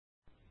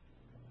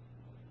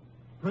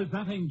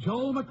presenting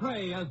Joel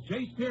McCrea as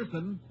Jace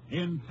Pearson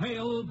in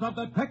Tales of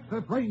the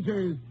Texas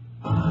Rangers.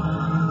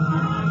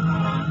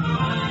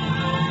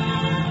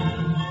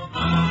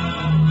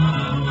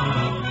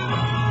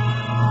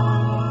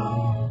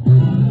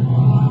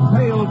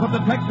 Tales of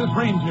the Texas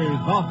Rangers,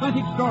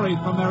 authentic stories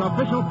from their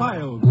official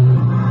files.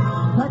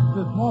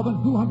 Texas, more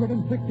than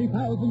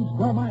 260,000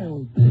 square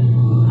miles.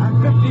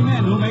 And 50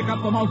 men who make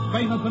up the most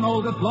famous and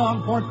oldest law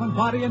enforcement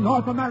body in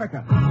North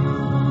America.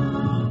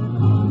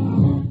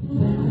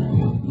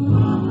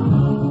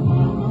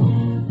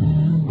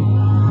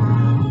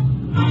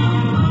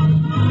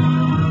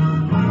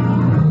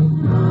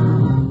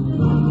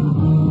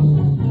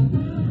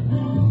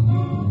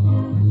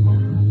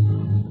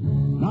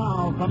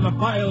 Now, from the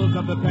files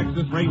of the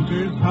Texas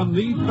Rangers come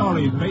these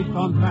stories based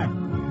on facts.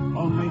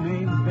 Only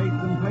names,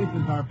 dates, and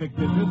places are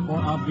fictitious for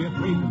obvious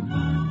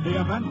reasons. The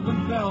events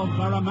themselves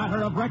are a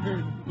matter of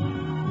record.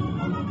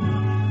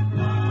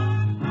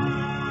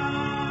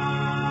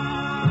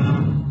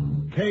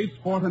 Case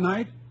for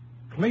tonight,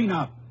 clean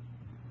up.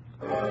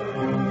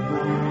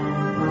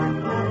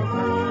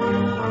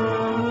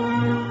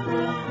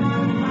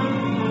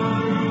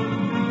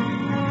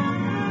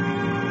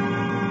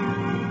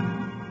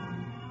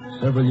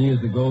 Several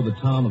years ago, the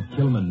town of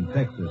Kilman,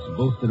 Texas,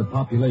 boasted a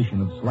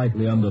population of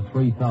slightly under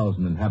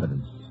 3,000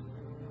 inhabitants.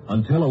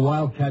 Until a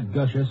wildcat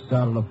gusher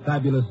started a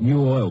fabulous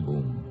new oil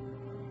boom.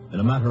 In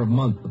a matter of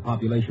months, the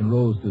population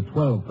rose to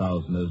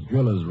 12,000 as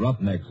drillers,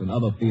 roughnecks, and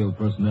other field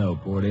personnel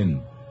poured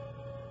in.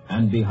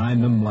 And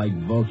behind them, like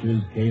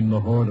vultures, came the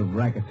horde of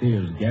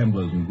racketeers,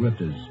 gamblers, and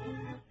grifters.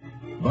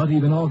 But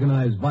even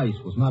organized vice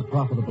was not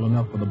profitable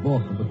enough for the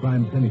boss of the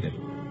crime syndicate,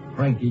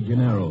 Frankie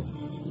Gennaro.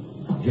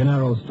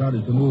 Gennaro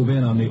started to move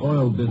in on the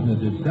oil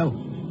business itself.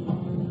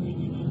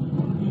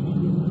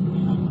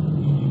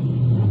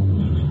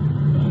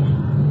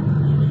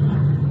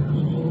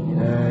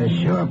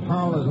 Sure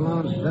Paul is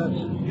alone, Stubbs?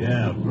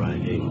 Yeah,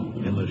 Frankie.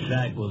 In the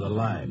shack with a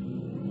light.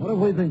 What have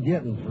we been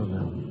getting from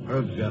them?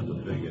 Herb's got the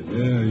figures.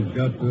 Yeah, he's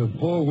got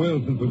 4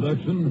 wells in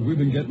production. We've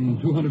been getting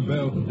 200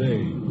 barrels a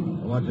day.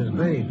 What's his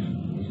beef?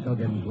 He's still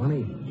getting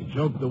plenty? He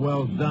choked the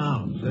wells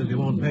down. Says he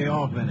won't pay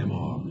off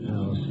anymore. Yeah,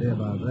 we'll see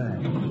about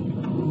that.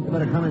 You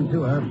better come in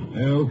too, Herb.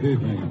 Yeah, okay,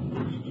 Frank.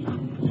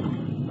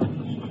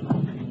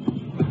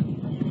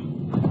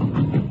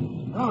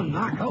 Oh,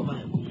 knock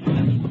open.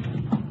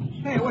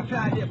 Hey, what's the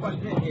idea of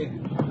busting in here?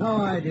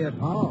 No idea,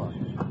 Paul.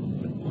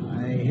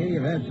 I hear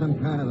you've had some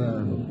kind of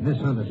a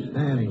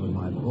misunderstanding with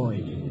my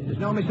boys. There's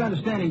no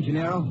misunderstanding,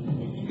 Gennaro.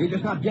 You're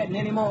just not getting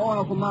any more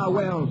oil from my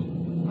wells.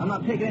 I'm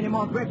not taking any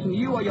more grits from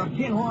you or your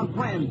tin-horn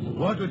friends.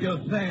 What was you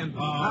saying,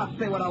 Paul? I'll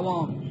say what I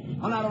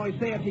want. I'll not only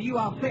say it to you,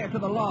 I'll say it to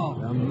the law.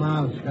 Your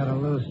mouth's got a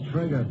loose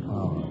trigger,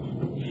 Paul.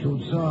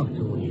 Shoots off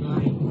too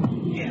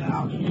easy. Get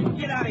out.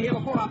 Get out of here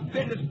before I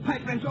bend this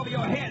pipe wrench over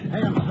your head.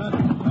 Hey, I'm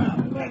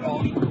son. Let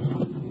go.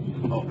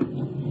 Oh.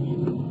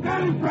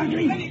 Got him,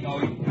 Frankie. Let me go.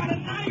 He's got a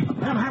knife.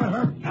 Let him have it,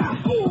 Herb.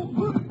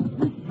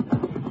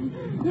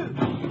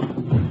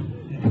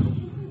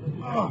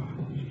 Oh.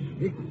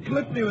 He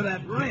clipped me with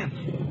that wrench.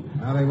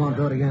 Well, they won't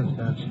do it again,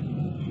 Stubbs.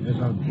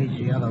 This'll teach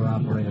the other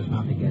operators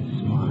not to get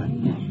smart.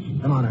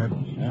 Come on, Herb.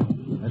 Yeah?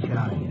 Let's get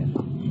out of here.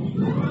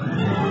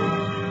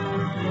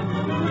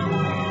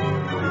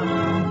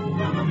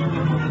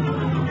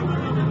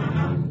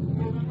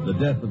 The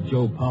death of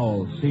Joe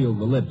Powell sealed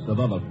the lips of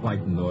other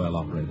frightened oil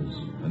operators,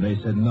 and they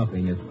said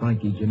nothing as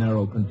Frankie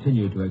Gennaro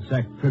continued to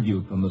exact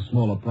tribute from the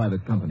smaller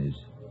private companies.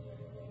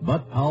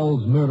 But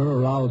Powell's murder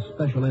aroused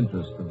special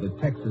interest of the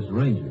Texas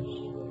Rangers.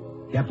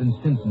 Captain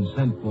Stinson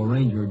sent for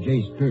Ranger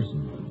Jace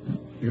Pearson.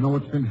 You know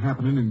what's been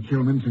happening in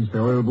Kilman since the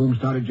oil boom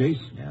started,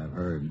 Jace? Yeah, I've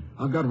heard.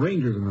 I've got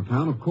rangers in the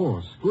town, of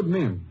course. Good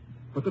men.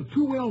 But they're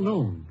too well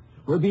known.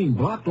 We're being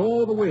blocked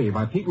all the way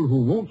by people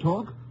who won't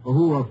talk or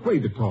who are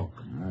afraid to talk.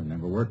 I've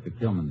never worked the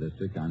Kilman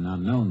district. I'm not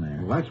known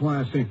there. Well, that's why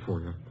I sent for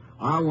you.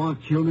 I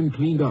want Kilman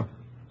cleaned up,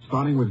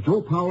 starting with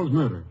Joe Powell's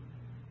murder.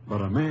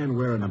 But a man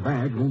wearing a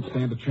badge won't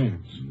stand a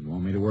chance. You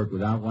want me to work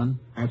without one?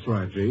 That's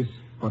right, Jace.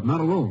 But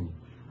not alone.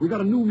 We got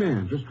a new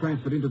man just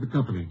transferred into the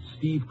company,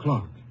 Steve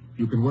Clark.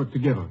 You can work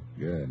together.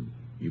 Good.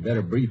 You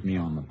better brief me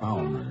on the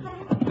Powell murder.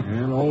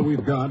 And all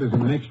we've got is in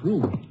the next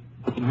room.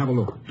 Have a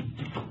look.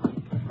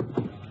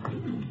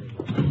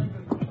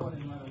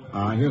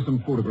 Here's some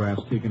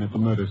photographs taken at the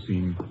murder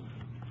scene.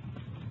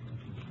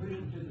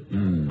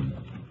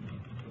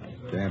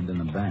 Stabbed in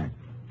the back.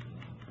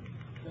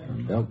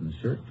 Belt and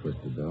shirt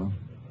twisted, though.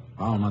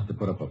 Powell must have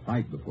put up a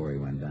fight before he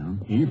went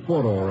down. He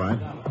fought all right.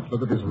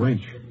 Look at this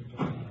wrench.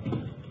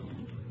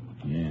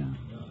 Yeah.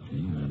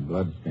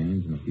 Blood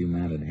stains and a few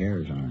matted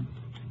hairs on it.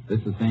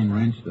 This the same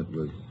wrench that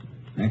was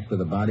next to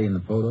the body in the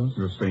photos?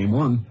 The same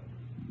one.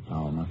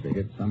 Powell must have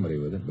hit somebody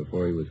with it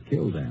before he was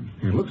killed then.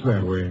 It looks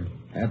that way.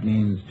 That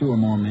means 2 or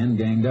more men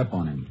ganged up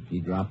on him. He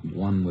dropped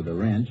one with a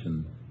wrench,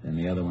 and then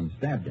the other one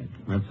stabbed him.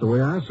 That's the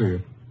way I see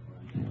it.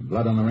 Yeah,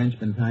 blood on the wrench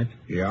been typed?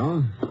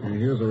 Yeah. And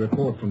here's a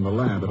report from the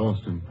lab at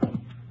Austin.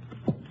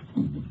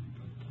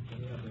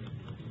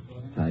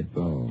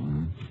 Typo,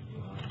 huh?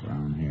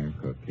 Brown hair,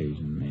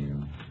 Caucasian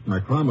male.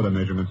 Micrometer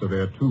measurements are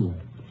there, too.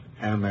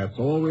 And that's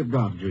all we've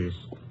got, Jace.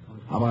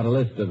 How about a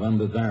list of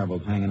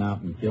undesirables hanging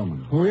out in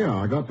Kilman? Oh, yeah,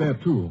 I got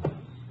that, too.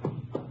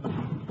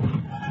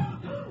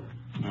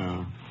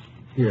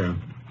 Here.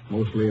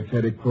 Mostly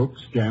athletic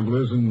crooks,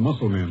 gamblers, and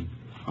muscle men.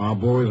 Our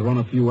boys run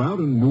a few out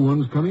and new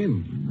ones come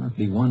in. Must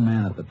be one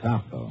man at the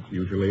top, though.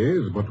 Usually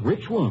is, but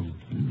which one?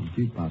 A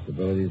few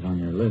possibilities on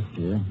your list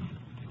here.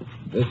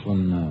 This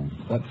one,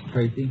 Stutz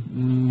Tracy?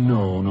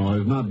 No,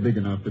 he's not big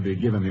enough to be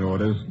given the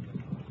orders.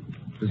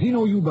 Does he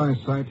know you by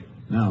sight?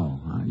 No,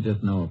 I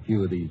just know a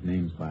few of these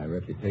names by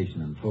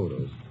reputation and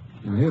photos.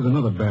 Now, here's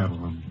another bad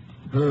one.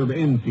 Herb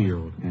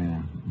Enfield.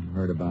 Yeah, I've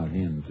heard about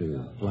him,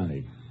 too.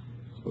 Plenty.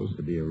 Supposed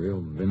to be a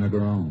real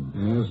vinegarone.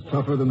 He's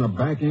tougher than the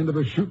back end of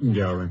a shooting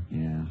gallery.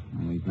 Yeah,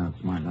 well, he's not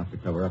smart enough to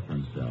cover up for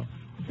himself.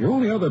 The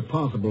only other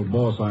possible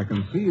boss I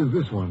can see is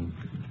this one,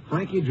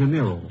 Frankie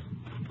Gennaro.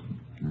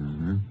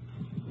 Uh-huh.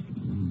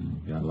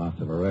 Got lots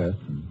of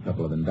arrests and a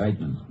couple of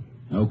indictments.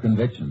 No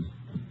convictions.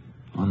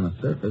 On the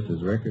surface,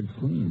 his record's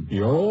clean.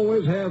 He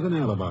always has an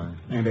alibi,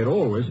 and it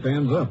always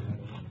stands up.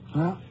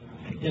 Well,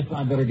 I guess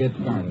I better get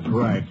started.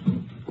 Right.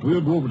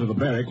 We'll go over to the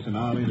barracks, and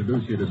I'll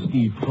introduce you to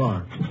Steve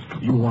Clark.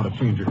 You want to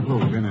change your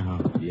clothes anyhow.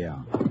 Yeah.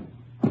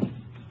 Well,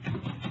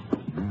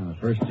 the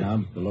first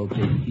job's to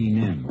locate key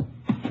men.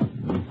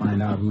 When we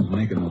find out who's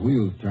making the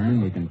wheels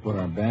turn, we can put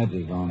our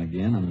badges on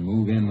again and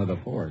move in with a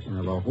force.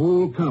 Well, the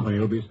whole company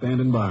will be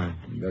standing by.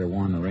 You better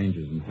warn the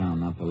rangers in town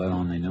not to let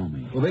on they know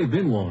me. Well, they've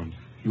been warned.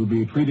 You'll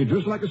be treated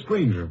just like a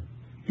stranger.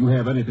 You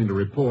have anything to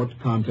report,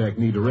 contact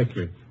me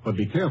directly. But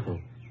be careful.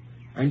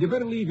 And you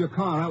better leave your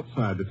car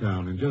outside the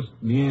town and just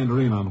meander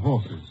in on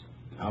horses.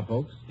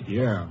 Cowpokes?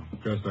 Yeah,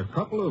 just a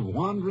couple of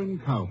wandering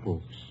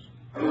cowpokes.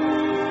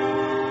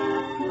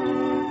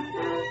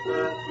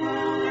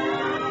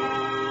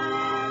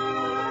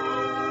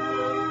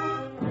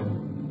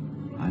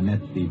 I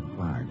met Steve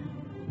Clark.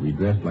 We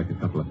dressed like a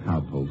couple of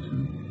cowpokes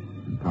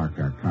and parked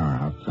our car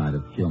outside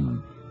of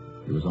Kilman.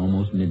 It was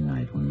almost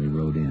midnight when we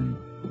rode in.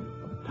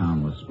 The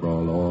town was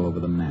sprawled all over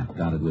the map,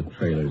 dotted with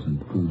trailers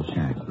and food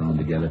shacks thrown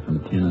together from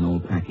tin and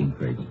old packing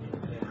crates.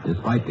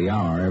 Despite the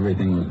hour,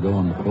 everything was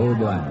going full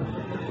blast.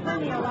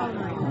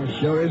 It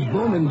sure is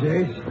booming,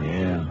 Jace.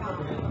 Yeah.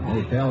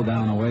 The hotel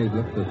down a ways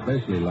looks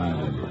especially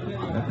lively.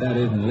 If that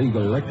isn't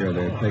legal liquor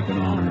they're taking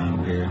on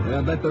around here. Yeah,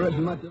 I bet there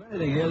isn't much of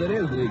anything here that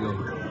is legal.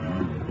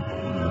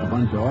 A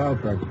bunch of oil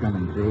trucks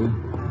coming through.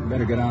 You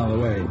better get out of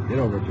the way. Get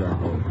over,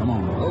 Charcoal. Come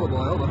on. Over,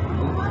 boy, over.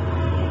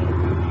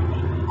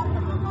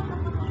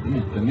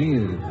 Seems to me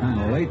that it's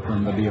kind of late for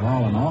them to be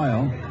hauling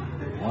oil.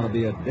 Ought to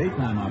be a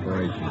daytime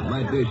operation.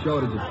 Might be a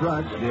shortage of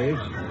trucks, Jace.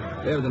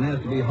 Everything has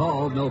to be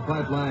hauled. No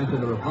pipelines to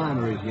the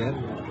refineries yet.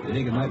 You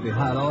think it might be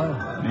hot oil?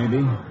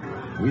 Maybe.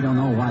 We don't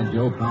know why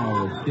Joe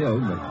Powell was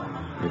killed, but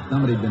if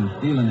somebody'd been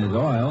stealing his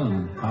oil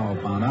and Powell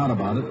found out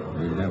about it,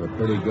 we'd have a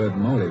pretty good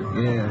motive.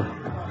 Yeah.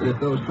 But if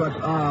those trucks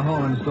are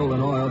hauling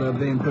stolen oil, they're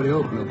being pretty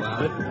open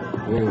about it.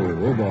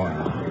 Oh, boy.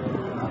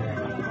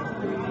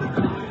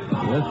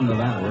 Listen to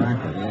that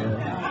racket.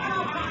 Yeah.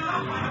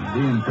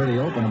 Being pretty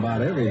open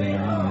about everything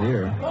around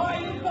here.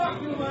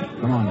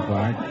 Come on,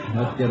 Clark.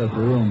 Let's get us a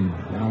room.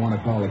 I don't want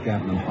to call the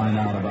captain and find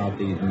out about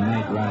these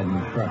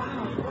night-riding trucks.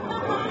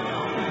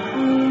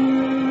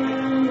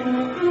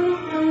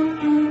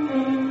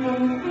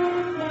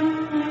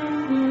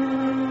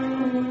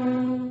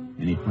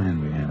 Any plan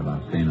we had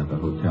about staying at the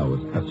hotel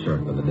was cut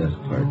short by the desk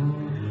clerk.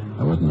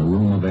 There wasn't a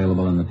room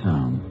available in the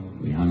town.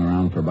 We hung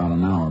around for about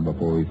an hour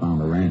before we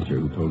found a rancher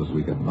who told us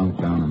we could bunk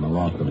down in the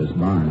loft of his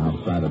barn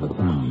outside of the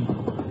town.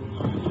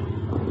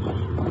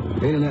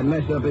 Cleaning that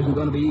mess up isn't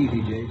going to be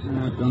easy, Jason.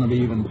 It's going to be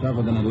even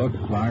tougher than it looks,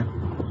 Clark.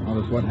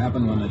 Notice what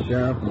happened when the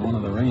sheriff and one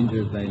of the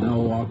rangers they know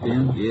walked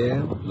in?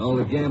 Yeah, and all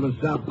the gambling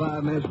stopped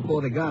 5 minutes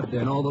before they got there,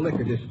 and all the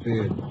liquor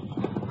disappeared.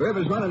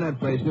 Whoever's running that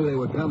place knew they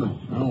were coming.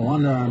 No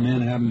wonder our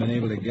men haven't been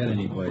able to get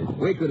any place.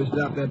 We could have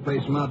stopped that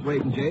place from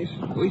operating, Jace.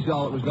 We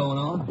saw what was going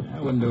on.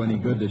 That wouldn't do any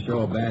good to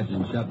show a badge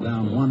and shut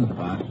down one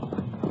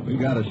spot. We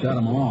got to shut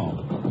them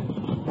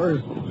all.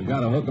 First, we got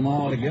to hook them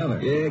all together.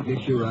 Yeah,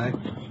 guess you're right.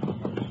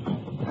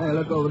 Hey,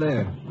 look over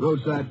there.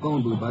 Roadside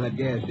phone booth by that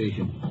gas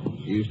station.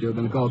 You still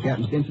going to call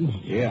Captain Stinson?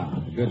 Yeah,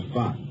 good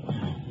spot.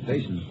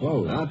 Station's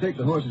closed. I'll take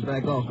the horses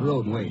back off the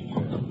road and wait.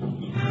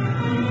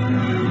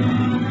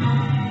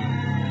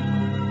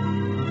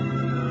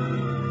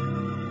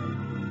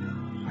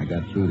 I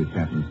got through to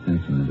Captain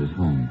Stinson at his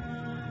home.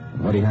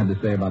 But what he had to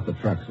say about the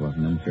trucks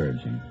wasn't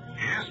encouraging.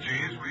 Yes,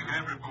 Jace, we've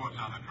had reports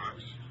on the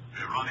trucks.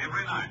 They run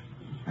every night.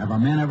 Have our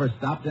men ever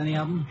stopped any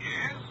of them?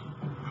 Yes,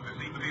 but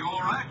they seem to be all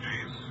right,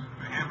 Jace.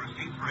 They have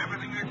receipts for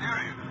everything they're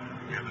carrying.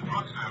 And the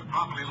trucks are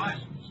properly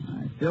licensed.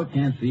 I still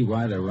can't see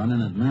why they're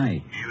running at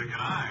night. Neither can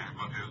I,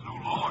 but there's no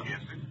law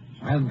against it.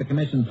 Hasn't the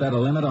commission set a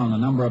limit on the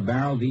number of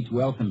barrels each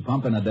well can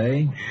pump in a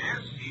day?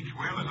 Yes, each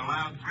well is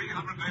allowed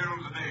 300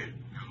 barrels a day,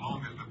 as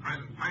long as the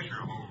present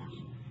pressure holds.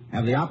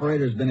 Have the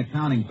operators been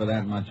accounting for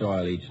that much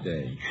oil each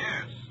day?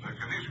 Yes, the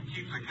commission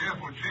keeps a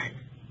careful check.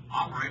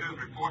 Operators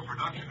report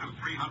production of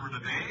 300 a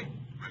day.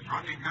 The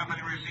trucking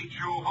company receipts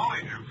show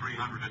haulage of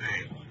 300 a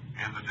day.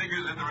 And the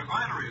figures in the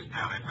refineries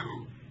tally,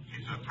 too.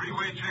 It's a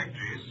three-way check,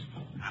 Jace.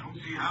 I don't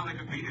see how they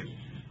can beat it.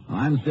 Well,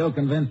 I'm still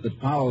convinced that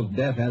Powell's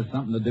death has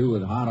something to do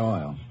with hot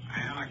oil.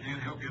 Well, I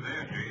can't help you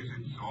there, Jace.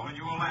 It's all in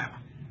your lap.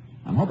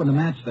 I'm hoping to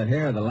match the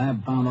hair the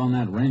lab found on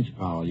that wrench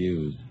Powell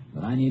used.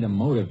 But I need a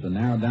motive to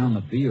narrow down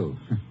the field.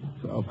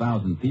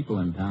 12,000 people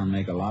in town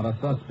make a lot of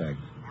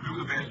suspects. Well, do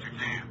the best you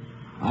can.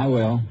 I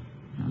will.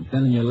 I'm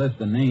sending you a list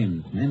of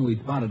names. Men we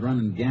spotted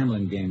running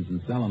gambling games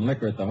and selling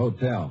liquor at the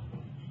hotel.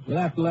 We'll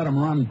have to let them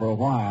run for a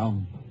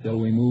while, till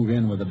we move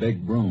in with a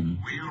big broom.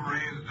 We'll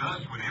raise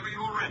dust whenever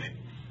you're ready.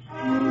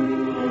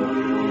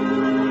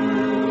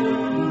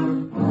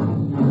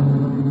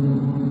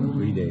 For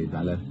 3 days,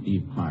 I left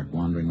Steve Clark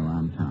wandering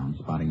around town,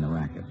 spotting the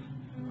rackets,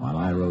 while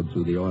I rode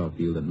through the oil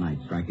field at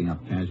night, striking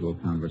up casual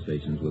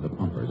conversations with the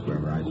pumpers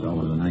wherever I saw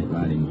one of the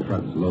night-riding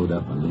trucks load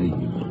up and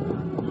leave.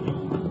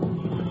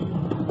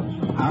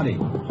 Howdy.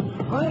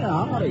 Oh,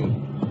 yeah, howdy.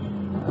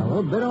 A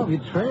little bit off your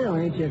trail,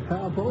 ain't you,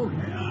 cowpoke?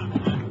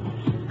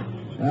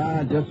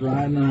 Just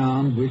riding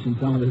around, wishing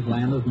some of this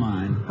land was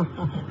mine.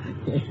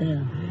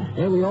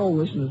 Yeah, we all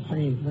wishing the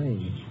same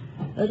thing.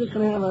 They're just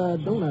going to have a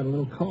donut, a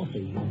little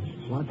coffee.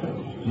 Want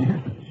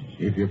that?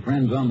 If your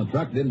friends on the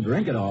truck didn't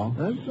drink it all.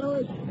 That's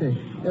so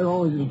they're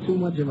always in too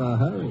much of a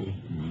hurry.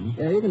 Mm-hmm.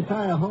 Yeah, you can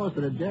tie a horse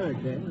to the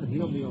derrick there.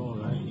 He'll be all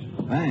right.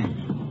 Thanks.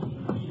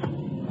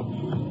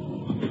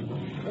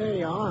 There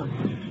you are.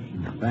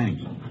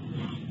 Thanks.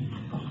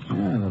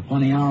 Yeah, it's a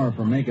funny hour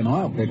for making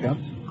oil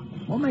pickups.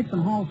 What makes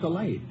them haul so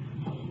late?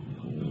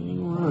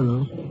 I don't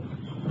know.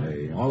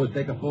 They always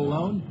take a full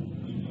load?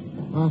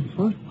 Huh?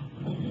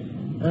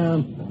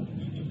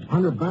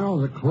 100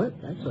 barrels a clip.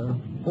 That's a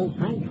full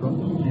tank truck.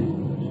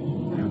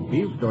 And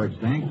field storage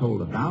tanks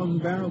hold 1,000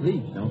 barrels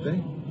each, don't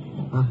they?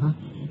 Uh-huh.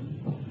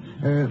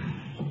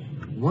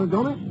 Want a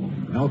donut?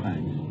 No,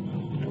 thanks.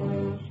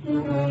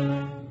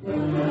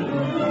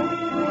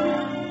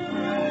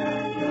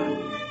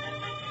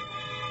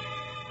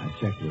 I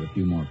checked with a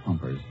few more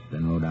pumpers,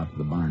 then rode out to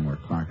the barn where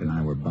Clark and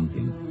I were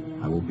bunking.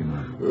 I woke him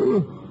up.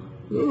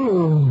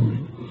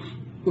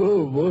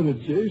 Oh, morning,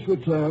 Chase.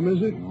 What time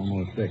is it?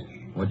 Almost 6.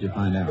 What'd you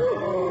find out?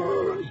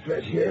 Oh,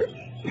 stretch here.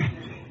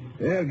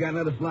 Yeah, I've got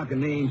another flock of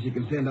names you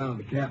can send on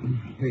to the captain.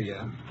 Here you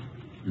are.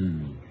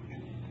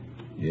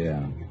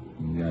 Yeah,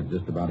 we got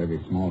just about every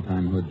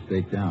small-time hood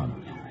staked out.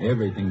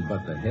 Everything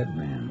but the head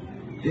man.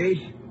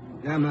 Chase,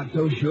 I'm not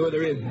so sure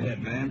there is a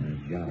head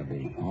man. There's gotta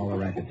be. All the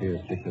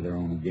racketeers stick to their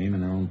own game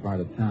in their own part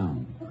of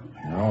town.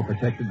 They're all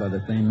protected by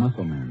the same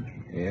muscle men.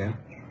 Yeah?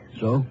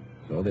 So?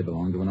 So they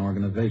belong to an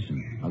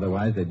organization.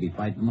 Otherwise, they'd be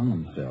fighting among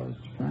themselves,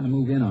 trying to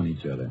move in on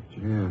each other.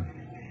 Yeah.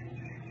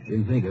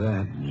 Didn't think of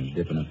that. And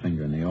dipping a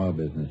finger in the oil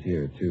business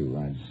here, too.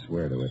 I'd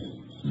swear to it.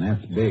 And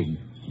that's big.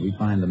 We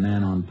find the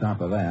man on top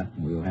of that,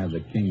 we'll have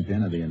the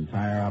kingpin of the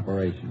entire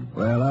operation.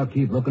 Well, I'll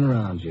keep looking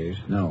around, Chase.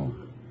 No,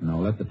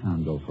 let the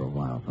town go for a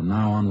while. From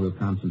now on, we'll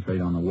concentrate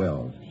on the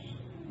wells.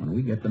 When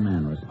we get the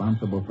man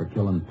responsible for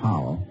killing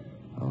Powell,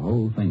 the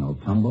whole thing will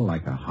tumble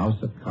like a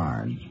house of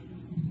cards.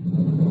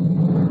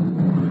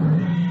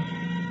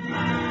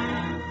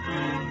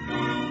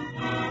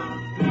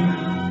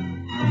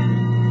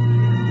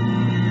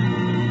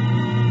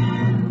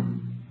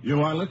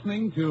 You are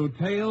listening to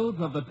Tales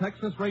of the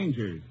Texas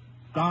Rangers,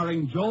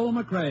 starring Joel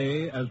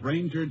McRae as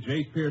Ranger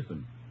Jace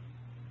Pearson.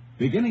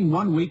 Beginning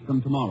 1 week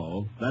from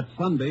tomorrow, that's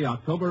Sunday,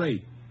 October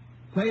 8th,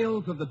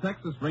 Tales of the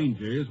Texas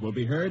Rangers will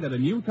be heard at a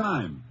new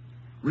time.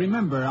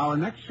 Remember, our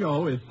next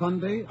show is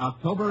Sunday,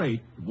 October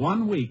 8th,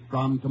 1 week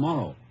from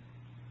tomorrow.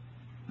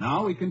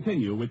 Now we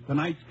continue with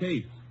tonight's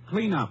case,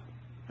 Cleanup,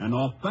 an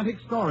authentic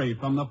story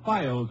from the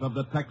files of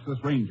the Texas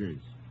Rangers.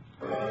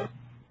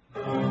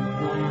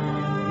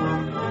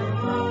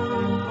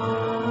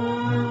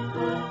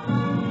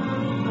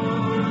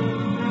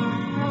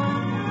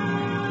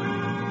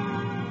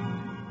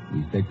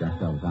 We staked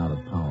ourselves out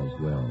of Powell's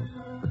wells.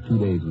 For 2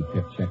 days, we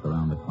kept check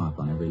around the clock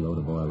on every load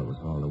of oil that was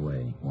hauled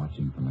away,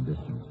 watching from a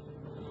distance.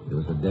 It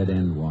was a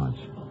dead-end watch.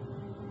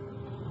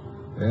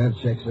 That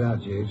checks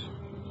out, Chase.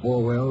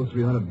 4 wells,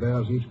 300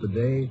 barrels each per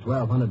day,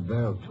 1,200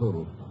 barrels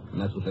total. And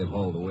that's what they've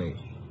hauled away.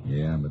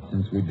 Yeah, but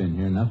since we've been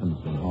here,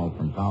 nothing's been hauled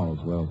from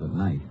Powell's wells at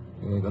night.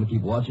 You going to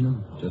keep watching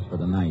them? Just for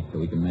the night, so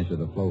we can measure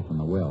the flow from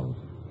the wells.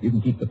 You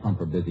can keep the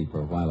pumper busy for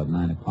a while at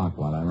 9 o'clock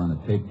while I run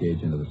a tape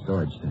gauge into the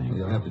storage tank.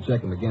 You'll have to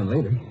check them again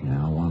later.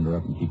 Yeah, I'll wander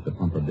up and keep the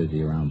pumper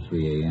busy around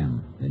 3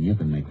 a.m. Then you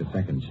can make the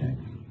second check.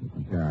 We'll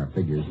compare our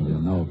figures and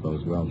we'll know if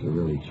those wells are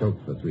really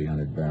choked for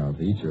 300 barrels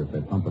each or if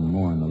they're pumping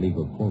more than the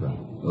legal quota.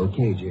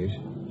 Okay, Chase.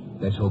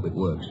 Let's hope it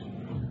works.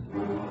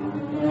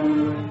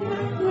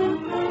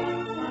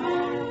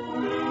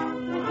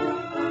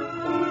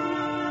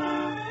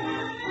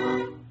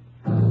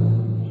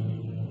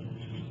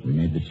 We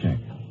made the check,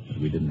 but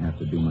we didn't have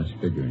to do much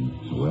figuring.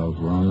 The wells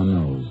were on the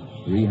nose.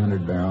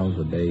 300 barrels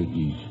a day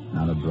each,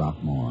 not a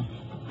drop more.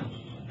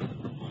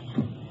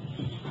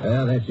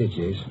 Well, that's it,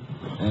 Chase.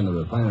 And the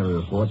refinery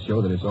reports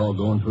show that it's all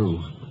going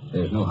through.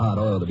 There's no hot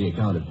oil to be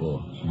accounted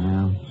for.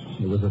 Well,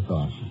 it was a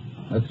thought.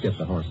 Let's get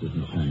the horses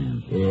and turn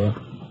in. Yeah.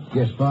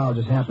 Guess Powell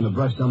just happened to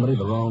brush somebody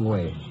the wrong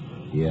way.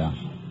 Yeah.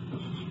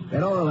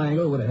 That oil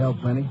angle would have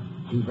helped plenty.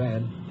 Too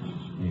bad.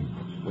 Hey,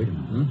 wait a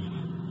minute.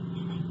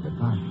 The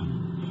car's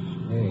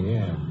coming. Hey,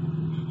 yeah.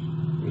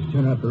 He's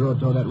turning up the road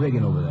toward that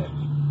rigging over there.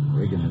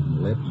 Rigging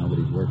isn't lit.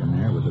 Nobody's working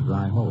there. It was a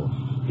dry hole.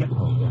 Yep,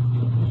 hole, yeah.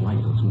 His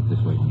lights will swoop this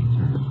way when he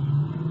turns.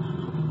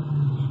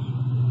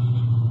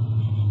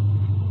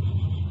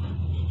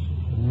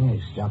 Yeah,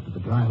 he stopped at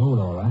the dry hole,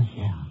 all right.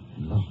 Yeah.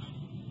 And look.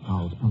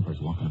 Powell's pumpers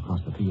walking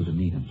across the field to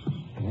meet him.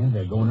 Yeah,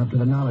 they're going up to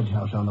the knowledge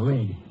house on the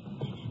rig.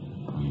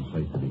 Only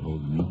place to be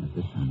holding meeting at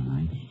this time of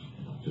night.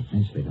 It's a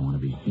cinch they don't want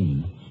to be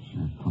seen.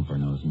 That pumper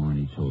knows more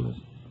than he told us.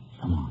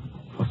 Come on.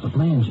 What's the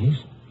plan,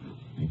 Jace?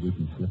 Maybe we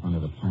can slip under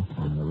the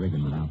platform of the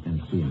rigging without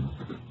them seeing us.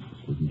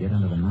 If we can get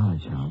under the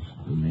knowledge house,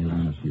 we may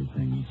learn a few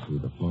things through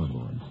the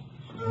floorboards.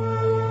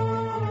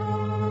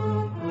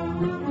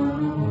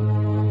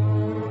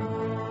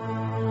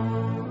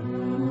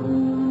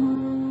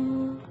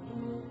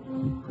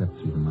 We crept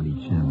through the muddy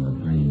channel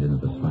that drained into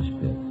the slush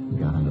pit and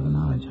got under the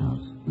knowledge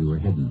house. We were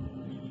hidden,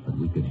 but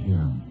we could hear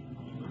them.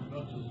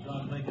 Trucks will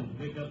start making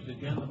pickups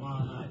again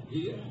tomorrow night.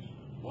 Yeah.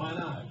 Why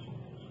not?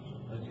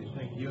 Unless you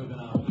think you're going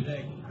to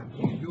overtake. I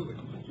can't do it.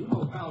 You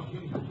know Val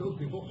King can kill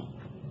people.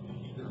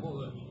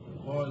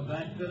 Before his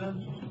accident?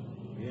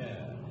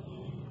 Yeah.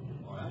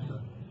 Oh, that's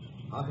it.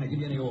 How can I give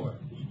you any oil?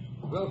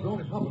 Well, it's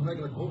only pumping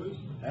regular quotas.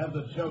 Have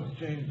the chokes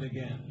changed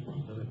again,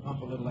 so they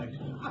pump a little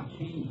extra. I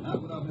can't.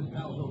 Not without Miss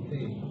Val's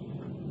okay.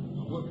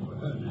 I'm working for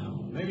her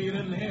now. Maybe you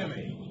didn't hear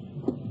me.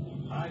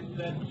 I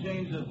said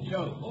change the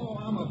choke. Oh,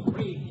 I'm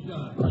afraid,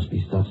 son. Must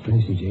be Stutz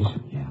Tracy,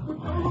 Jason. Yeah.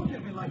 Don't look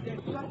at me like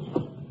that, son.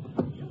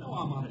 You know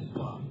I'm on his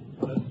spot.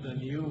 Listen,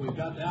 you, we've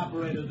got the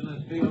operators in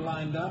this field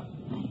lined up.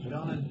 We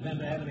don't intend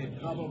to have any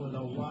trouble with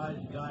a wise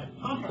guy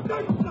pumper. No,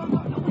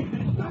 wait a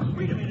minute. Stop.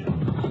 Wait a minute.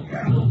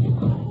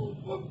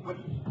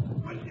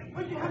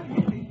 What'd you have to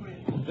get me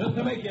with? Just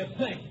to make you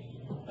think.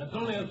 That's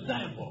only a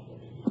sample.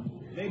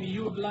 Maybe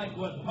you'd like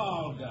what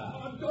Paul got.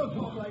 Oh, don't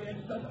talk like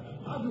that, son.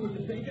 I'll do what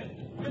you say.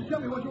 Just tell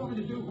me what you want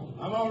me to do.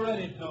 I've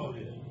already told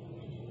you.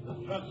 The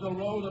trucks will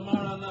roll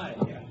tomorrow night.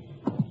 Yeah.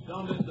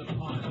 Don't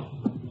disappoint.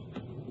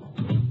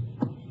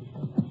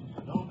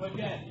 Don't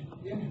forget.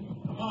 Yeah.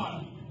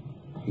 Tomorrow.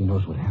 He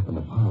knows what happened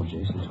to Paul,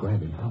 Jason. Let's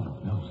grab him.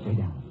 No, stay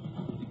down.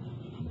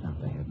 He's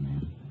out ahead,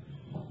 man.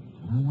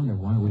 I wonder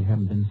why we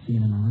haven't been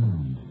seeing him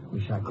around.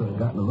 Wish I could have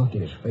gotten a look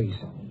at his face.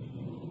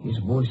 His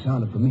voice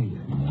sounded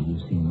familiar. Yeah,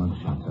 you've seen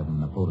mugshots of him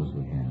in the photos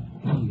we have.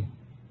 Hey,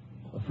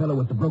 the fellow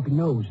with the broken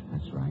nose.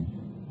 That's right.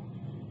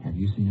 Have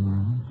you seen him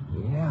around?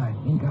 Yeah, I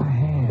think I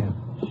have.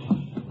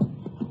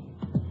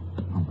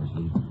 Pumper's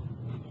leaving.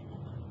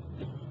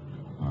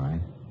 All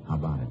right. How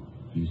about it?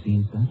 You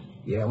seen Stutz?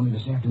 Yeah, only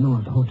this afternoon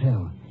at the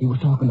hotel. He was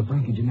talking to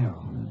Frankie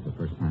Gennaro. It's the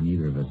first time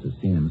either of us has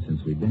seen him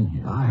since we've been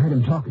here. I heard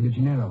him talking to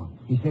Gennaro.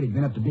 He said he'd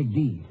been up to Big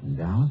D. In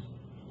Dallas?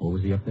 What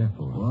was he up there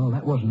for? Well,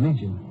 that wasn't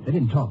mentioned. They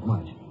didn't talk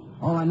much.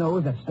 All I know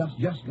is that Stutz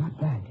just got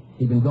back.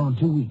 He'd been gone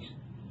 2 weeks.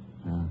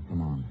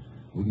 Come on.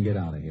 We can get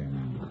out of here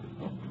now.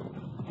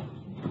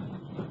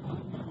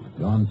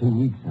 Gone 2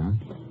 weeks, huh?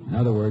 In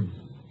other words,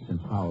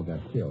 since Powell got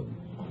killed.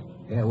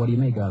 Yeah, what do you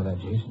make out of that,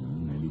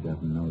 Jason? Maybe he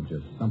doesn't know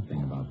just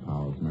something about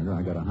Powell's murder.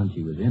 I got a hunch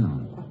he was in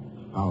on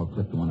it. Powell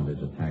clipped one of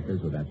his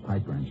attackers with that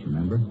pipe wrench,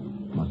 remember?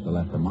 Must have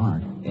left a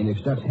mark. And if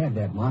Stutz had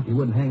that mark, he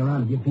wouldn't hang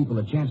around and give people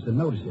a chance to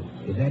notice it.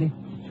 Is that it?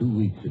 2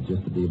 weeks would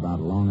just to be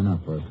about long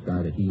enough for a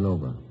scar to heal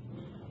over.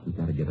 We've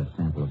got to get a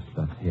sample of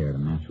Stutz's hair to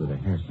match with the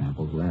hair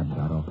samples Lab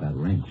got off that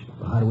wrench.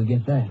 Well, how do we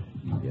get that?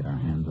 We'll get our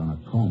hands on a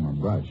comb or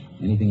brush.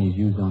 Anything he's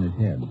used on his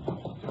head.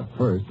 But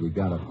first, we've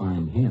got to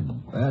find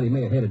him. Well, he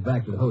may have headed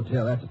back to the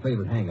hotel. That's a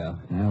favorite hangout.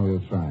 Yeah, we'll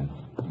try it.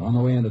 On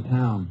the way into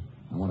town,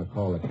 I want to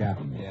call the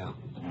captain. Yeah.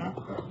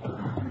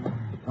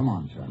 Come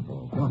on,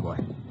 Charcoal. Come on, boy.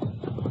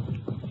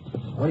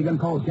 What are you going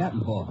to call the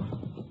captain for?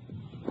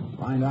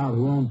 Find out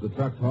who owns the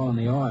trucks hauling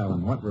the oil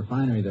and what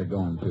refinery they're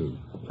going to.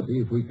 See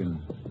if we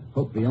can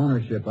hook the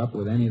ownership up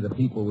with any of the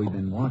people we've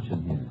been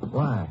watching here.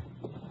 Why?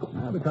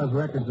 Well, because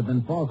records have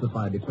been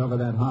falsified to cover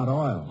that hot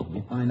oil.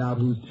 We find out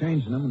who's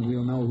changing them, and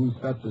we'll know who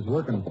Stutz is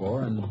working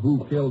for and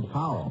who killed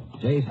Powell.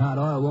 Jay's hot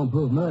oil won't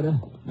prove murder.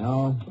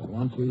 No, but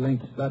once we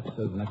link Stutz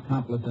as an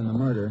accomplice in the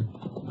murder,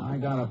 I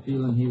got a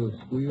feeling he'll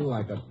squeal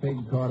like a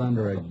pig caught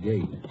under a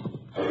gate.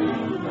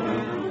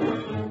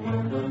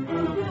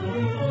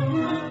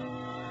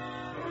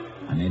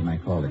 I made my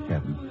call to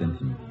Captain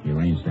Stinson. He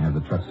arranged to have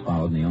the trucks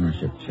followed and the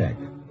ownership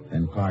checked.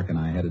 Then Clark and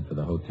I headed for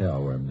the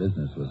hotel where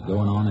business was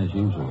going on as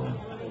usual.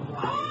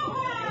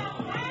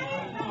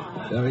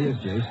 There he is,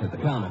 Jace, at the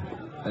counter.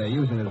 They're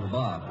using it as a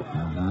bar.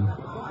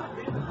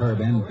 Herb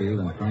Enfield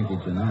and Frankie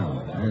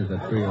Gennaro. There's a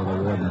trio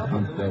the warden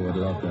Huntsville would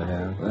love to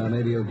have. Well,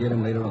 maybe he'll get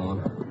him later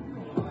on.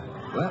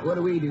 Well, what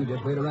do we do?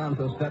 Just wait around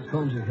until Stutz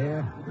combs his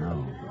hair?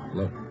 No.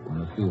 Look, on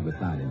the stool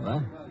beside him.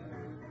 What?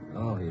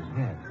 Oh, his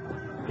hat.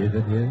 Is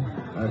it his?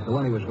 That's the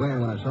one he was wearing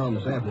when I saw him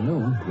this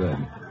afternoon.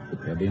 Good.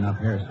 There'll be enough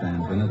hair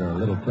strands in it or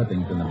little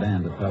clippings in the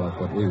band to tell us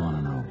what we want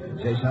to know.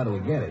 Jace, how do we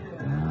get it?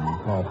 I'll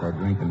call for a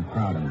drink and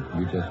crowd him.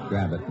 You just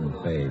grab it and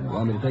say. You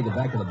want me to take it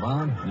back to the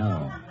barn?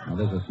 No.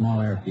 There's a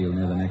small airfield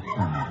near the next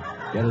town.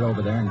 Get it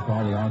over there and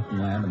call the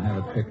Austin lab and have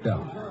it picked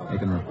up. They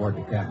can report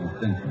to Captain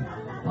Stinson.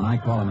 When I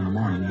call him in the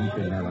morning, he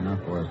should have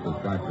enough for us to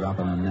start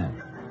dropping the net.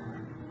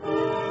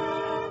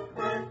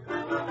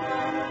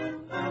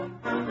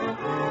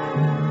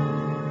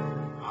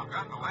 I've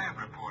got the lab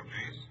report,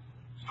 Jace.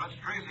 Such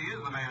Tracy is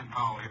the man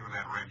Powell hit with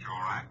that wrench,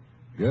 all right.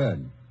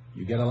 Good.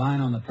 You get a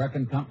line on the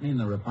trucking company and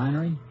the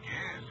refinery?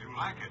 Yes, you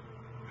like it.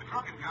 The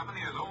trucking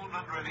company is owned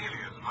under an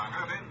alias by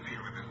Herb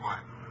Enfield and his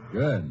wife.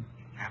 Good.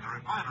 And the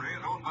refinery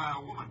is owned by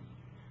a woman.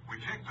 We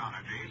checked on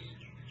her, Jace.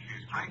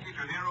 She's Frankie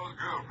Gennaro's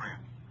girlfriend.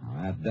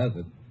 Well, that does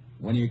it.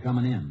 When are you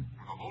coming in?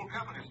 The whole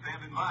company's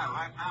standing by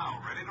right now,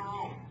 ready to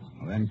roll.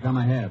 Well, then come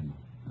ahead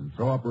and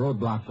throw up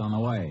roadblocks on the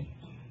way.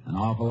 An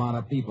awful lot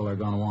of people are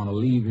going to want to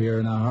leave here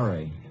in a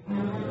hurry.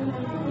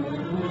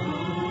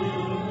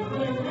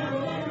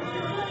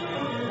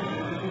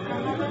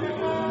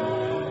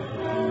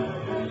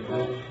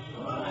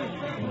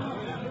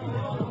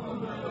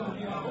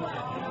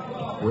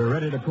 We're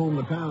ready to comb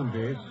the town,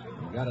 Jace.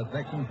 You got a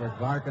section for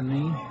Clark and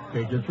me?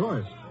 Take your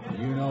choice.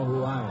 You know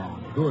who I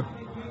want. Good.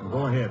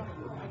 Go ahead.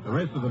 The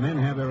rest of the men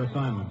have their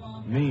assignments.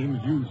 Names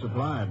you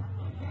supplied.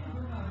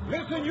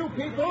 Listen, you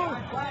people.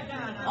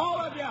 All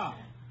of you.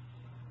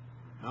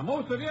 Now,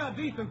 most of you are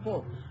decent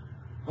folks.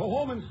 Go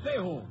home and stay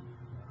home.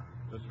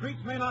 The streets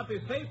may not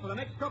be safe for the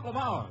next couple of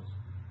hours,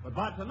 but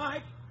by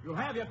tonight, you'll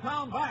have your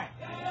town back.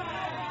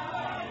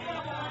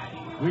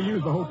 We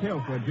use the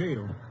hotel for a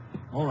jail.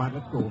 All right,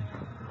 let's go.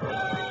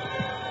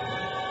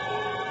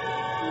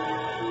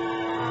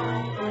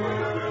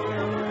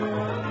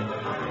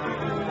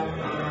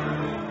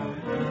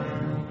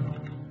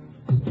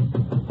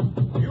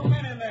 You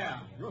men in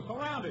there, you're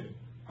surrounded.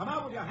 Come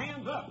out with your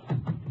hands up.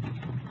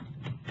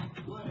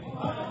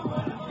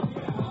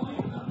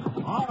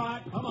 All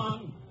right, come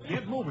on.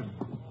 Get moving.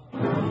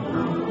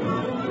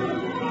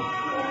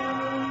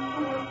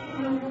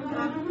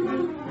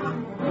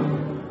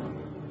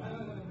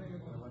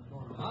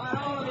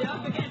 All of you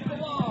up against the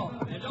wall.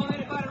 And don't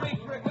anybody reach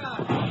for a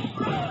gun.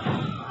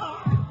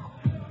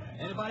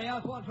 Anybody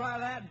else want to try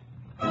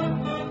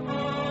that?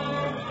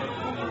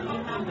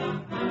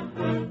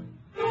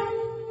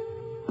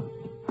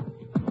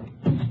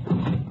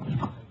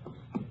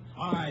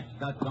 All right,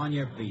 Stutz, on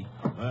your feet.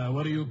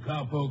 What do you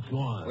cowpokes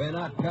want? We're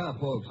not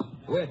cowpokes.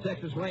 We're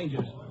Texas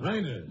Rangers.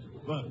 Rangers.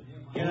 But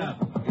Get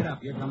up. Get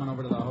up. You're coming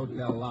over to the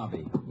hotel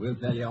lobby. We'll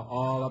tell you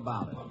all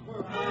about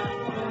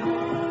it.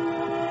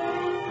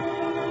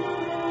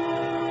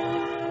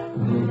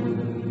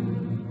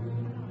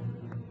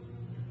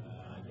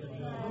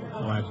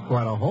 Well, that's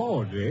quite a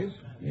haul, Jace.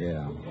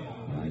 Yeah.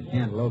 I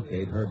can't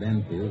locate Herb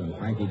Enfield and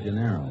Frankie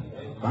Gennaro.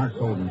 Clark's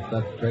holding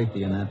Stutz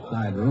Tracy in that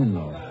side room,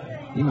 though.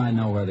 He might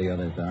know where the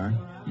others are.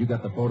 You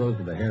got the photos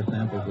of the hair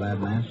samples lab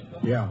matched?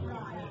 Yeah.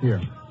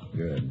 Here.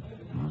 Good.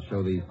 I'll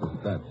show these to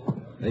Stutz.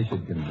 They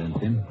should convince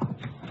him.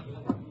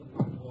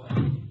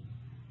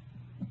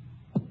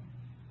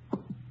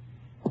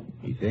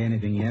 You say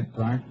anything yet,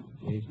 Clark?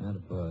 He's not a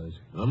buzz.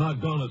 I'm not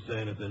going to say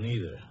anything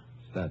either.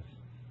 Stutz,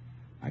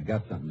 I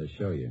got something to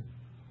show you.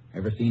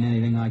 Ever seen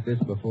anything like this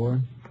before?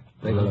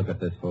 Take a look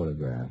at this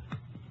photograph.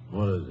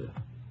 What is it?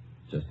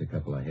 Just a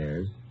couple of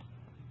hairs.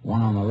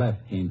 One on the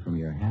left came from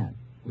your hat.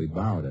 We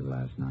borrowed it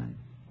last night.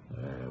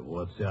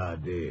 What's the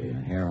idea? And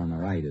the hair on the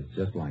right is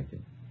just like it.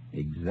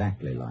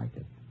 Exactly like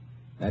it.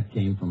 That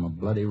came from a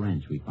bloody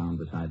wrench we found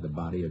beside the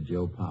body of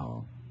Joe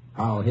Powell.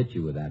 Powell hit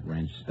you with that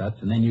wrench,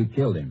 Stutz, and then you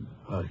killed him.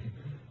 I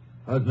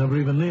was never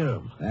even near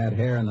him. That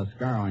hair and the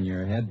scar on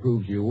your head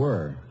proves you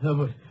were.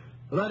 No,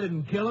 but I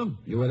didn't kill him.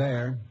 You were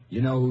there.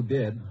 You know who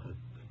did.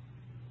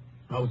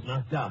 I was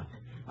knocked out.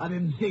 I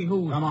didn't see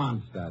who. Come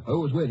on, Stutz. Who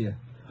was with you?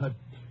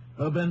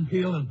 Herb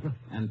Enfield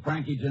And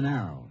Frankie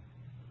Gennaro.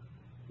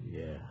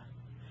 Yeah.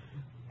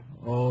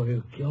 Oh,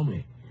 he'll kill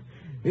me.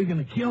 He's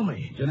going to kill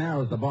me.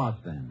 Gennaro's the boss,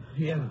 then.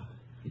 Yeah.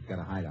 He's got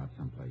a hideout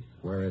someplace.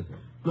 Where is it?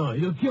 No,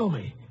 he'll kill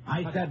me.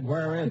 I said,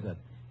 where is it?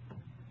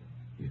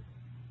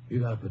 You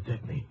got to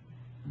protect me.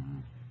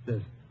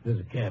 There's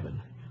a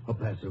cabin up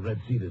past the Red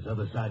Cedars,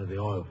 other side of the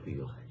oil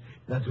field.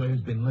 That's where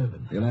he's been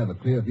living. You'll have a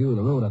clear view of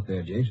the road up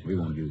there, Jace. We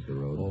won't use the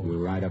road. We'll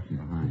ride up from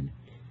behind.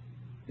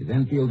 Is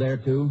Enfield there,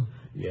 too?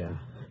 Yeah.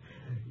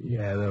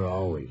 Yeah, they're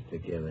always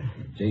together.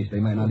 Jace, they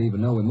might not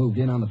even know we moved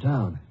in on the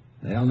town.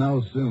 They'll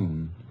know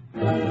soon.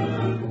 Yeah,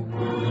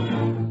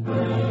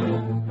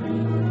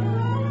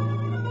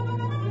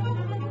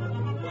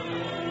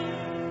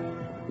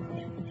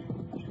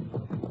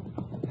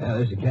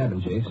 there's the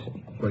cabin,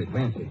 Jace. Pretty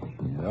fancy.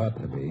 It ought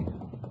to be.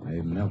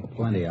 They've milked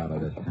plenty out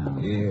of this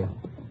town. Yeah.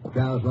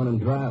 Cow's running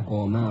dry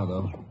for 'em now,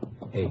 though.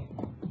 Hey,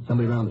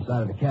 somebody around the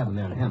side of the cabin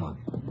there in a hammock.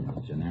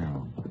 It's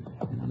Gennaro.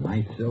 In a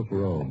nice silk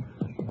robe.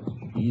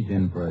 He's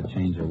in for a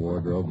change of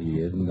wardrobe he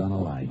isn't going to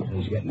like.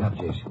 He's getting up,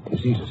 Jace. He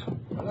sees us.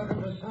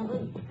 Looking for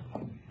something?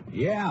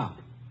 Yeah.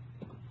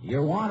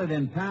 You're wanted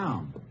in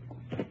town.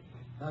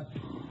 That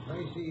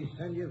Tracy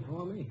send you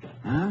for me?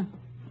 Huh?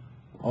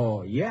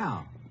 Oh,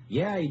 yeah.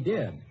 Yeah, he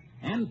did.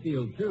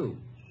 Enfield, too.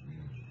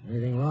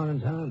 Anything wrong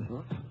in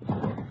town?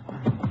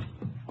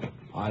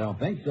 I don't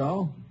think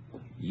so.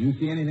 You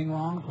see anything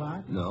wrong,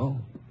 Clark? No.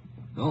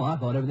 No, I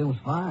thought everything was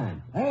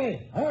fine.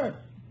 Hey, Herb!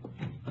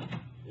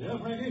 Yeah,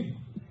 Frankie?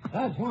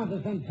 Dutch wants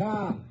us in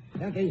town.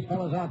 Sent these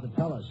fellows out to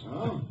tell us.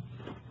 Oh?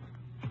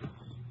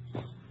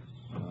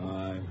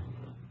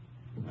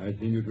 I've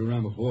seen you two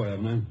around before,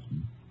 haven't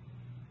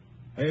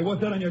I? Hey,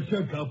 what's that on your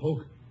shirt,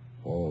 cowpoke?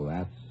 Oh,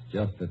 that's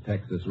just the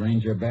Texas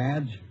Ranger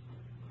badge.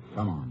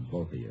 Come on,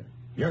 both of you.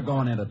 You're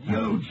going into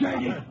town. You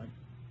shaggy!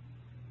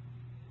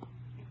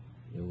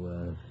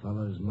 You,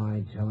 fellas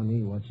mind telling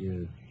me what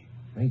you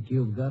think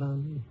you've got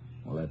on me?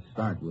 Well, let's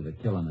start with the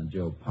killing of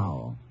Joe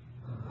Powell.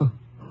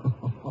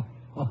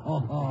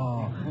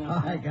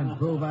 I can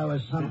prove I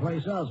was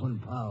someplace else when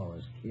Powell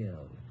was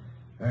killed.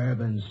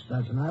 Herb and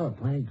Stutz and I were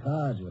playing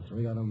cards with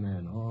 3 other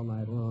men all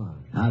night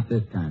long. Not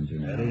this time,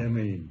 Junior. What do you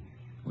mean?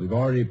 We've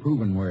already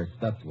proven where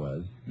Stutz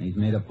was, and he's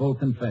made a full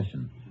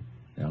confession.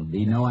 There'll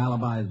be no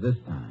alibis this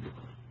time.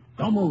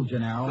 Don't move,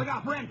 Gennaro. Look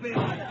out for Enfield!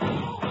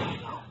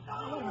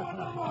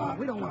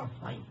 We don't want to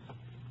fight.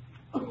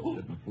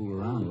 Shouldn't fool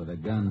around with a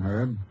gun,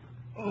 Herb.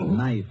 A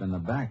knife in the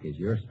back is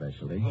your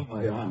specialty.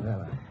 My arm.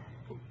 Well,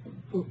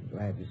 I'm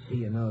glad to see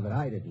you know that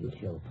I didn't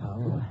kill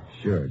Powell.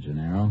 Sure,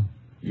 Gennaro.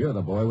 You're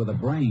the boy with the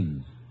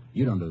brains.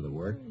 You don't do the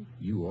work.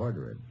 You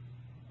order it.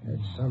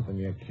 That's something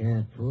you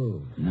can't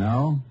prove.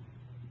 No?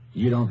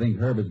 You don't think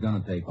Herb is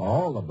going to take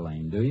all the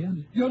blame, do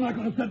you? You're not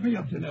going to set me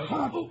up,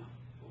 Gennaro.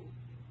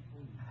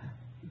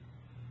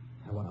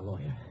 I want a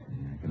lawyer.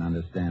 I can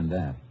understand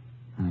that.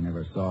 I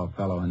never saw a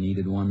fellow who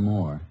needed one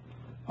more.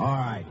 All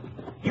right,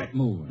 get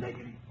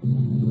moving.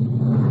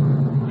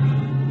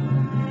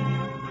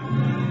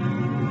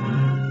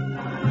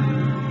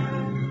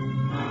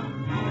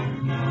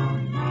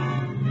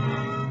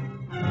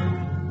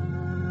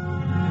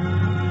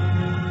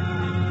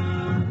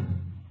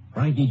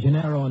 Frankie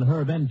Gennaro and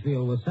Herb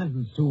Enfield were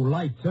sentenced to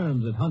life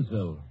terms at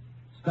Huntsville.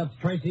 Stutz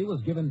Tracy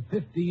was given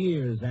 50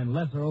 years, and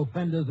lesser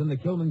offenders in the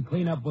Kilman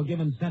cleanup were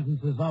given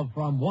sentences of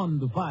from 1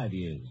 to 5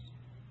 years.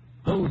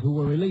 Those who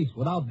were released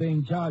without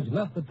being charged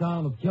left the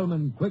town of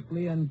Kilman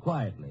quickly and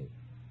quietly.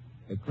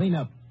 The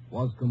cleanup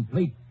was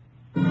complete.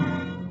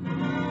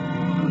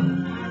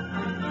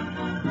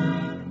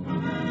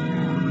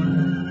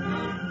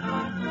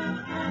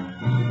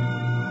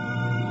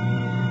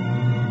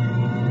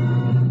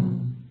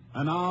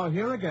 And now,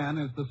 here again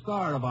is the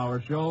star of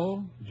our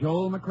show,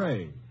 Joel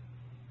McCrea.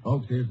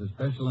 Folks, here's a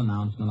special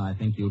announcement I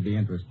think you'll be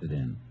interested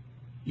in.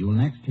 You'll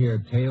next hear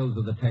Tales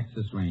of the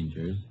Texas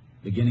Rangers,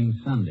 beginning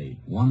Sunday,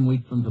 1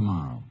 week from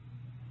tomorrow.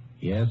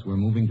 Yes, we're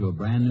moving to a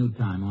brand new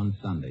time on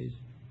Sundays,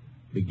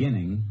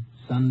 beginning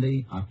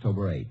Sunday,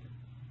 October 8th.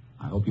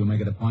 I hope you'll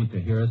make it a point to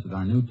hear us at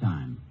our new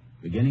time,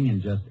 beginning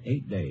in just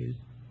 8 days.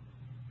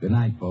 Good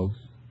night, folks.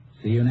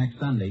 See you next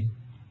Sunday.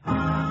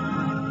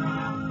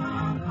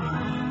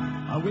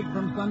 A week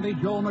from Sunday,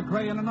 Joel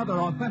McCrea in another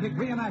authentic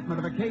reenactment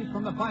of a case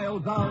from the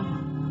files of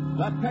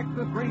the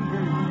Texas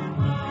Rangers.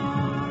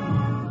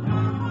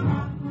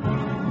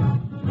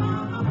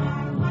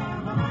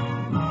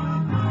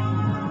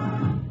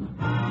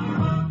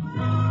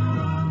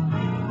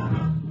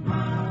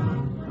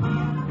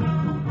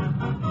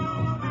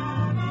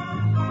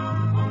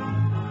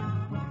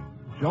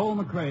 Joel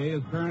McCrea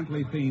is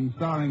currently seen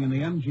starring in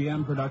the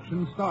MGM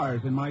production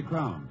Stars in My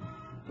Crown.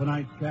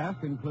 Tonight's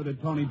cast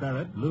included Tony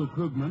Barrett, Lou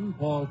Krugman,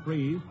 Paul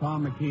Frees,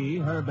 Tom McKee,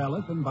 Herb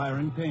Ellis, and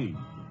Byron Kane.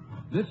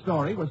 This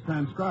story was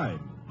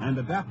transcribed and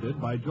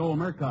adapted by Joel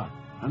Murcott,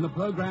 and the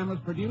program was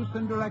produced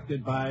and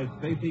directed by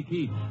Stacy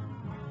Keach.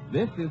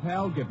 This is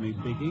Hal Gibney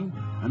speaking,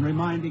 and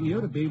reminding you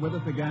to be with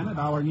us again at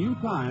our new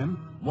time,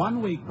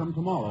 1 week from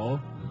tomorrow,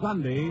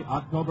 Sunday,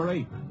 October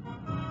 8th.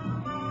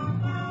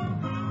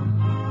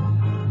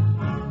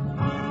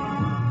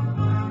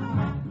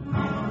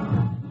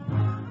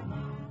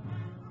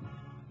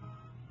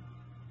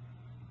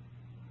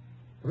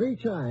 Three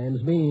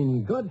chimes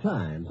mean good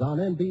times on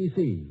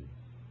NBC.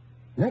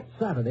 Next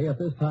Saturday at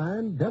this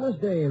time, Dennis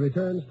Day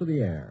returns to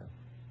the air.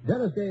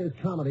 Dennis Day's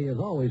comedy is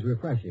always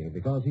refreshing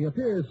because he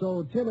appears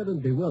so timid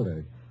and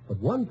bewildered. But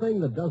one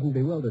thing that doesn't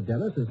bewilder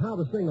Dennis is how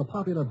to sing a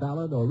popular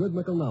ballad or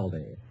rhythmical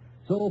melody.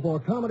 So for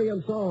comedy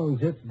and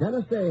songs, it's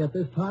Dennis Day at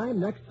this time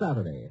next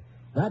Saturday.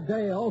 That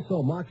day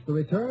also marks the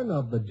return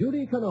of the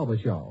Judy Canova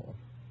Show.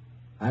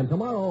 And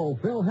tomorrow,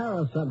 Phil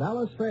Harris and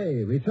Alice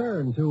Faye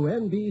return to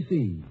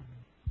NBC.